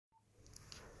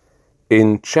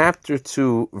In chapter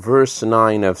 2, verse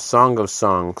 9 of Song of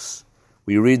Songs,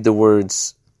 we read the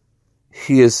words,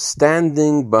 "He is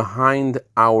standing behind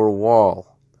our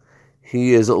wall.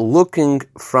 He is looking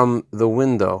from the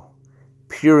window,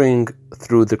 peering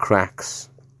through the cracks."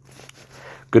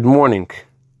 Good morning.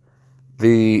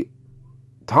 The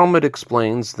Talmud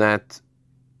explains that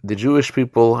the Jewish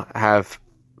people have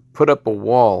put up a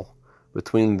wall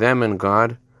between them and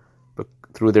God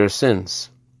through their sins.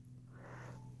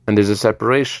 And there's a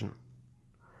separation.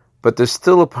 But there's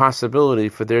still a possibility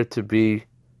for there to be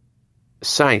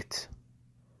sight.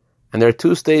 And there are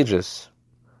two stages.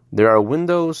 There are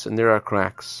windows and there are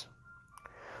cracks.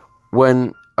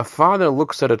 When a father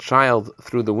looks at a child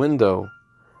through the window,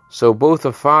 so both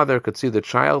the father could see the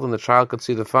child and the child could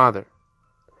see the father.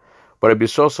 But Rabbi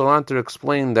Yisrael Salanter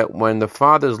explained that when the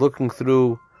father is looking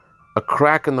through a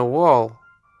crack in the wall,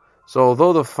 so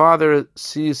although the father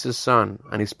sees his son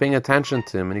and he's paying attention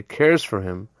to him and he cares for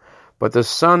him, but the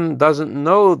son doesn't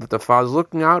know that the father is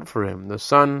looking out for him. The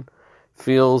son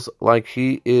feels like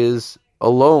he is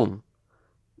alone,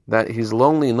 that he's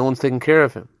lonely and no one's taking care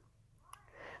of him.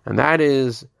 And that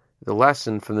is the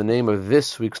lesson from the name of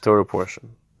this week's Torah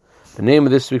portion. The name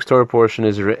of this week's Torah portion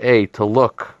is Re'eh, to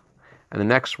look. And the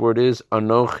next word is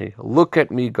Anochi. Look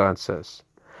at me, God says.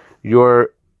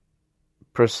 Your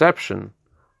perception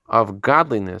of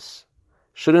godliness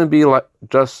shouldn't be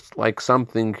just like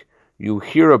something you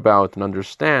hear about and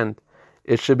understand.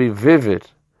 It should be vivid.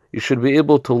 You should be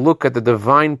able to look at the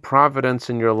divine providence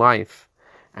in your life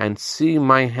and see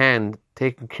my hand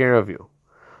taking care of you.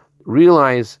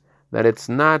 Realize that it's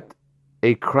not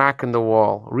a crack in the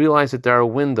wall. Realize that there are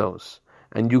windows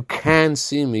and you can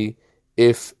see me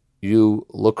if you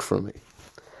look for me.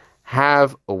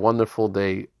 Have a wonderful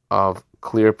day of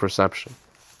clear perception.